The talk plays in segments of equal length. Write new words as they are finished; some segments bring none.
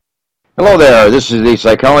Hello there, this is the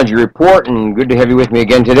Psychology Report, and good to have you with me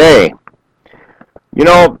again today. You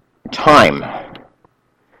know, time.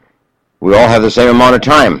 We all have the same amount of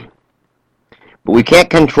time, but we can't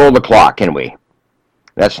control the clock, can we?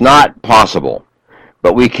 That's not possible,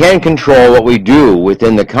 but we can control what we do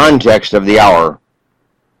within the context of the hour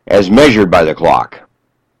as measured by the clock.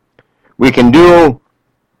 We can do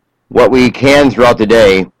what we can throughout the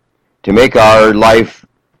day to make our life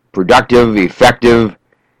productive, effective,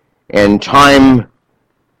 and time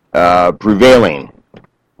prevailing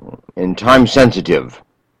and time sensitive.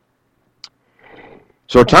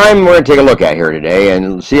 So time we're going to take a look at here today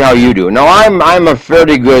and see how you do. Now I'm a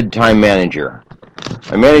fairly good time manager.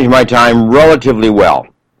 I manage my time relatively well.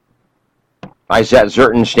 I set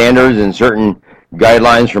certain standards and certain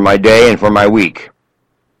guidelines for my day and for my week.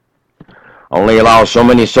 I only allow so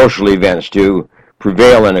many social events to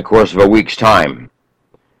prevail in the course of a week's time.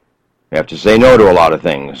 I have to say no to a lot of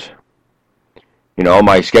things. You know,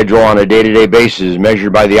 my schedule on a day-to-day basis is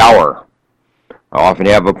measured by the hour. I often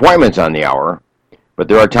have appointments on the hour, but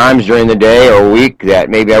there are times during the day or week that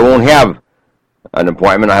maybe I won't have an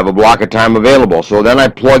appointment. I have a block of time available, so then I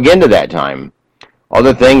plug into that time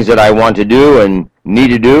other things that I want to do and need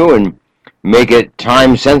to do and make it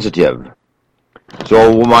time sensitive.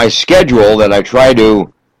 So my schedule that I try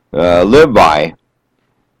to live by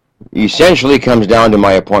essentially comes down to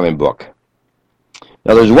my appointment book.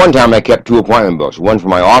 Now, there's one time I kept two appointment books, one for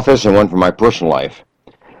my office and one for my personal life.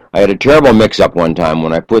 I had a terrible mix-up one time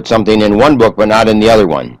when I put something in one book but not in the other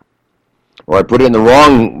one. Or I put it in the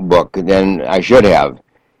wrong book than I should have,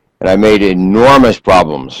 and I made enormous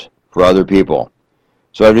problems for other people.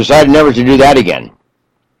 So I've decided never to do that again.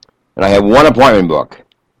 And I have one appointment book.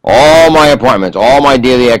 All my appointments, all my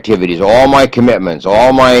daily activities, all my commitments,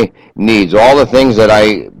 all my needs, all the things that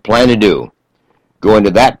I plan to do go into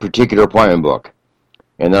that particular appointment book.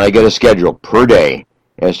 And then I get a schedule per day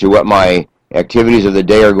as to what my activities of the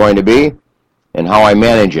day are going to be and how I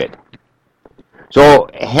manage it. So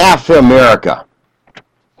half America,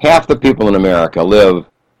 half the people in America live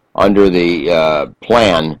under the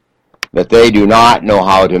plan that they do not know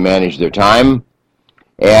how to manage their time,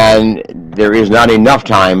 and there is not enough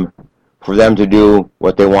time for them to do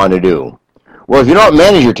what they want to do. Well, if you don't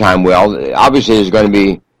manage your time well, obviously there's going to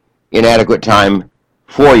be inadequate time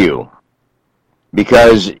for you,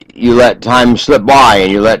 because you let time slip by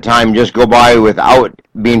and you let time just go by without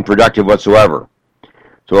being productive whatsoever.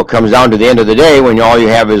 So it comes down to the end of the day when all you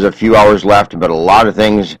have is a few hours left, but a lot of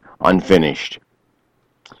things unfinished.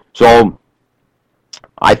 So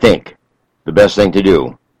I think the best thing to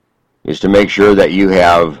do is to make sure that you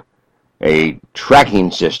have a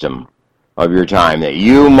tracking system of your time, that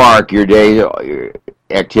you mark your day, your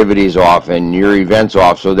activities off and your events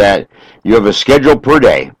off so that you have a schedule per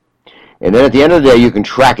day. And then at the end of the day, you can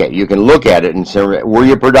track it. You can look at it and say, were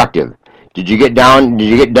you productive? Did you get done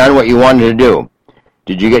what you wanted to do?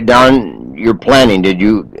 Did you get done your planning? Did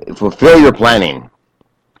you fulfill your planning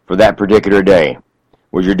for that particular day?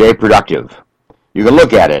 Was your day productive? You can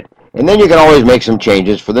look at it. And then you can always make some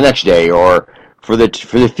changes for the next day or for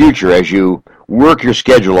the future as you work your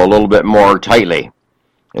schedule a little bit more tightly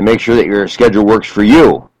and make sure that your schedule works for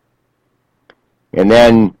you. And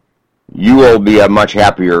then you will be a much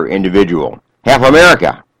happier individual. Half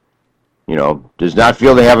America, does not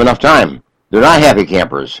feel they have enough time. They're not happy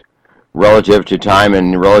campers relative to time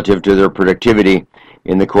and relative to their productivity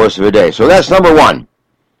in the course of a day. So that's number one.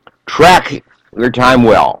 Track your time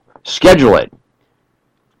well. Schedule it.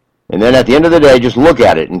 And then at the end of the day, just look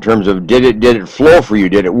at it in terms of did it flow for you?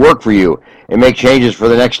 Did it work for you? And make changes for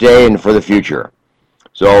the next day and for the future.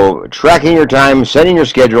 So tracking your time, setting your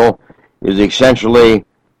schedule is essentially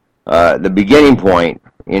the beginning point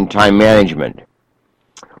in time management.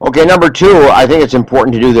 Okay, number two, I think it's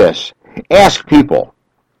important to do this. Ask people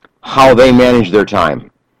how they manage their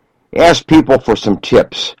time. Ask people for some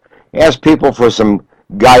tips. Ask people for some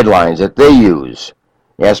guidelines that they use.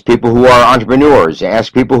 Ask people who are entrepreneurs.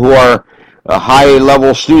 Ask people who are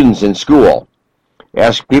high-level students in school.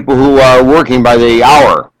 Ask people who are working by the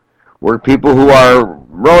hour. Work people who are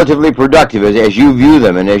relatively productive as you view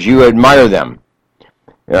them and as you admire them.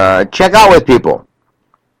 Check out with people.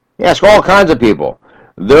 Ask all kinds of people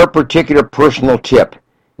their particular personal tip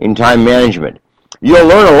in time management. You'll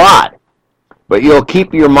learn a lot, but you'll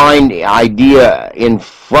keep your mind idea in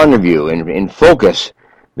front of you in focus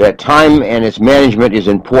that time and its management is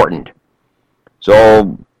important.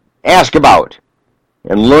 So ask about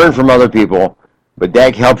and learn from other people, but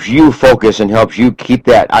that helps you focus and helps you keep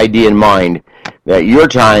that idea in mind that your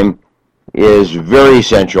time is very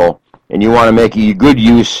essential and you want to make a good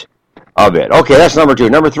use of it. Okay, that's number two.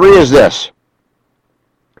 Number three is this.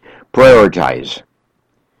 Prioritize.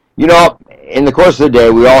 You know, in the course of the day,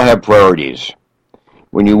 we all have priorities.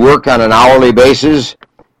 When you work on an hourly basis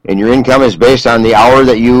and your income is based on the hour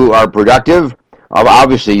that you are productive,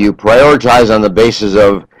 obviously you prioritize on the basis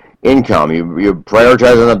of income. You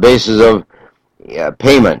prioritize on the basis of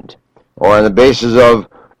payment, or on the basis of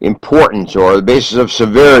importance, or the basis of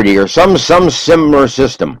severity, or some similar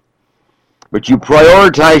system. But you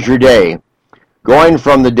prioritize your day going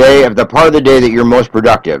from the part of the day that you're most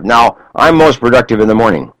productive. Now, I'm most productive in the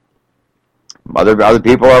morning. Other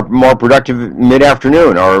people are more productive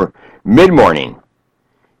mid-afternoon or mid-morning.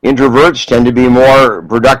 Introverts tend to be more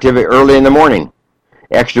productive early in the morning.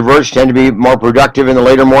 Extroverts tend to be more productive in the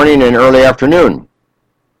later morning and early afternoon.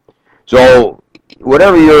 So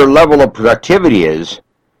whatever your level of productivity is,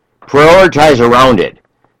 prioritize around it.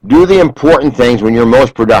 Do the important things when you're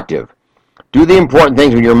most productive. Do the important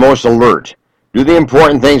things when you're most alert. Do the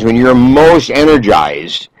important things when you're most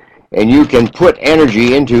energized and you can put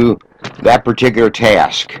energy into that particular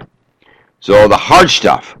task. So the hard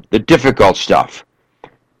stuff, the difficult stuff,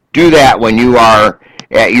 do that when you are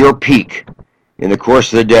at your peak in the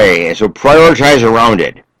course of the day. And so prioritize around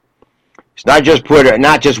it. It's not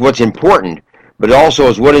just what's important, but it also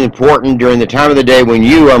is what is important during the time of the day when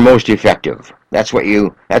you are most effective. That's how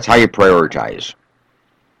you prioritize.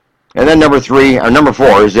 And then number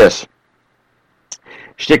 4 is this.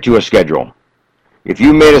 Stick to a schedule. If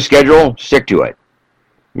you made a schedule, stick to it.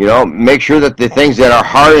 You know, make sure that the things that are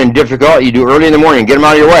hard and difficult you do early in the morning. Get them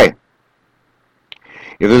out of your way.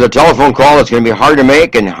 If there's a telephone call that's going to be hard to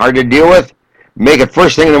make and hard to deal with, make it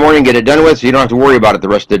first thing in the morning, get it done with, so you don't have to worry about it the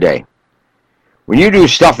rest of the day. When you do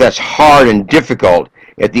stuff that's hard and difficult,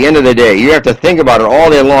 at the end of the day, you have to think about it all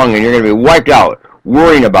day long, and you're going to be wiped out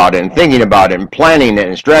worrying about it and thinking about it and planning it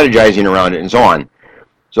and strategizing around it and so on.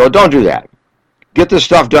 So don't do that. Get the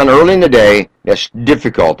stuff done early in the day that's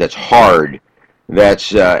difficult, that's hard,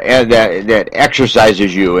 that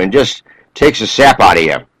exercises you and just takes the sap out of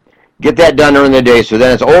you. Get that done during the day so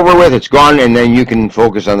then it's over with, it's gone, and then you can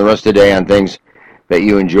focus on the rest of the day on things that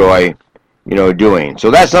you enjoy, doing.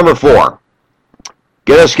 So that's number 4.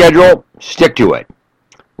 Get a schedule, stick to it.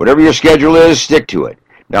 Whatever your schedule is, stick to it.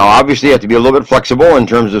 Now, obviously, you have to be a little bit flexible in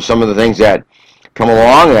terms of some of the things that come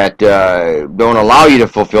along that don't allow you to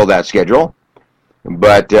fulfill that schedule.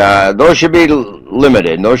 But those should be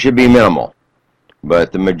limited. Those should be minimal.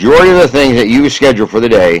 But the majority of the things that you schedule for the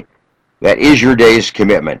day, that is your day's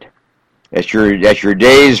commitment. That's your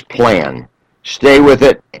day's plan. Stay with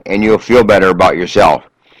it, and you'll feel better about yourself.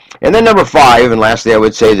 And then number 5, and lastly, I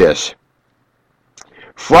would say this.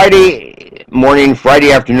 Friday morning,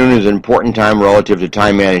 Friday afternoon is an important time relative to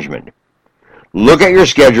time management. Look at your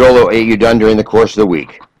schedule that you've done during the course of the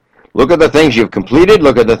week. Look at the things you've completed.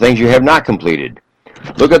 Look at the things you have not completed.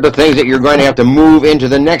 Look at the things that you're going to have to move into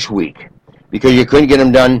the next week because you couldn't get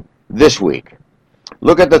them done this week.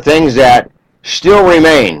 Look at the things that still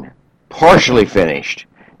remain partially finished,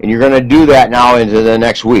 and you're going to do that now into the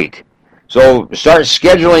next week. So start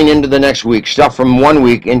scheduling into the next week, stuff from one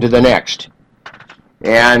week into the next.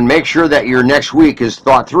 And make sure that your next week is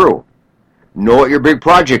thought through. Know what your big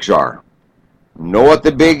projects are. Know what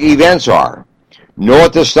the big events are. Know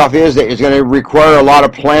what the stuff is that is going to require a lot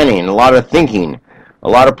of planning, a lot of thinking, a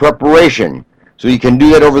lot of preparation. So you can do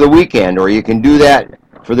that over the weekend, or you can do that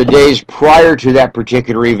for the days prior to that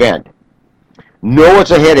particular event. Know what's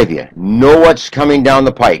ahead of you. Know what's coming down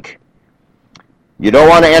the pike. You don't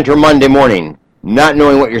want to enter Monday morning not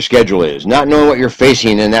knowing what your schedule is, not knowing what you're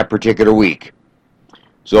facing in that particular week.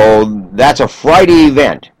 So that's a Friday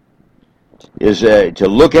event, is to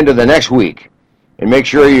look into the next week and make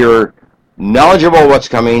sure you're knowledgeable what's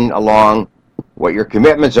coming along, what your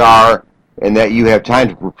commitments are, and that you have time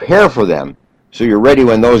to prepare for them so you're ready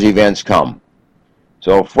when those events come.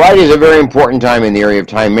 So Friday is a very important time in the area of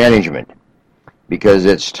time management because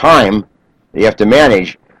it's time that you have to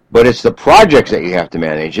manage, but it's the projects that you have to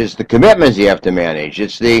manage. It's the commitments you have to manage.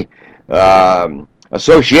 It's the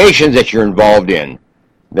associations that you're involved in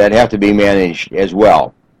that have to be managed as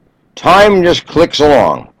well. Time just clicks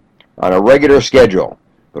along on a regular schedule.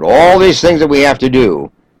 But all these things that we have to do,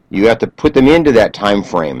 you have to put them into that time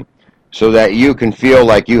frame so that you can feel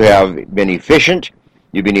like you have been efficient,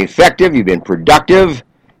 you've been effective, you've been productive,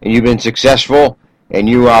 and you've been successful, and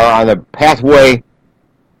you are on the pathway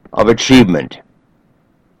of achievement.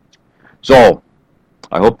 So,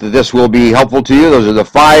 I hope that this will be helpful to you. Those are the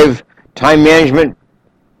 5 time management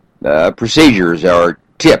procedures or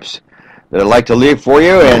tips that I'd like to leave for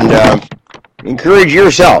you, and encourage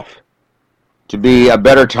yourself to be a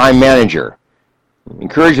better time manager.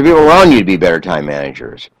 Encourage the people around you to be better time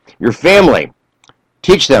managers. Your family,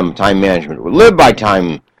 teach them time management. Live by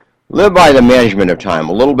time live by the management of time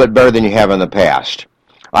a little bit better than you have in the past.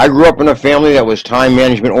 I grew up in a family that was time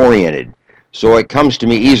management oriented, so it comes to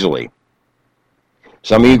me easily.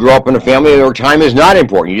 Some of you grew up in a family where time is not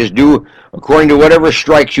important. You just do according to whatever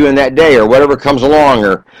strikes you in that day or whatever comes along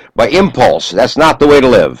or by impulse. That's not the way to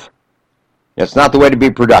live. That's not the way to be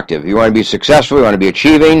productive. You want to be successful, you want to be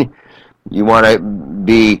achieving, you want to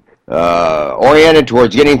be oriented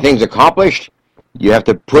towards getting things accomplished, you have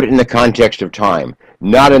to put it in the context of time,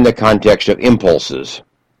 not in the context of impulses.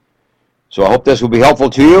 So I hope this will be helpful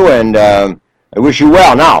to you, and I wish you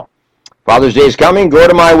well. Now, Father's Day is coming. Go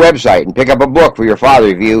to my website and pick up a book for your father.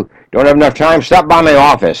 If you don't have enough time, stop by my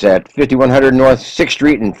office at 5100 North 6th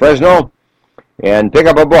Street in Fresno and pick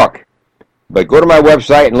up a book. But go to my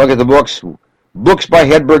website and look at the books,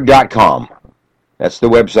 booksbyhedberg.com. That's the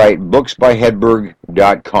website,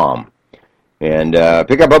 booksbyhedberg.com. And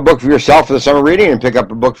pick up a book for yourself for the summer reading and pick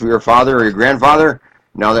up a book for your father or your grandfather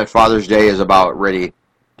now that Father's Day is about ready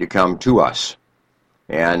to come to us.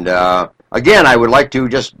 And again, I would like to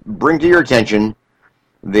just bring to your attention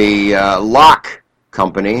the lock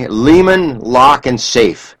company, Lehman Lock and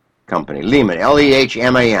Safe Company. Lehman,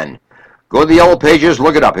 Lehman. Go to the Yellow Pages,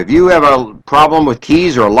 look it up. If you have a problem with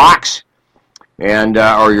keys or locks, and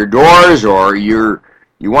or your doors, or you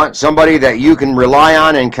want somebody that you can rely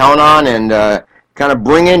on and count on, and kind of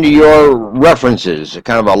bring into your references,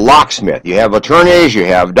 kind of a locksmith. You have attorneys, you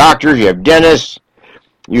have doctors, you have dentists,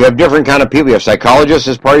 you have different kind of people. You have psychologists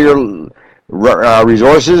as part of your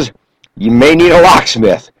resources. You may need a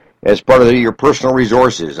locksmith as part of your personal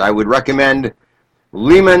resources. I would recommend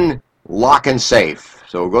Lehman Lock and Safe.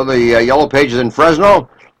 So go to the Yellow Pages in Fresno,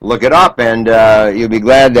 look it up, and you'll be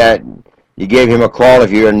glad that you gave him a call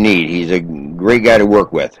if you're in need. He's a great guy to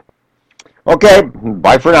work with. Okay,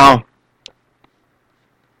 bye for now.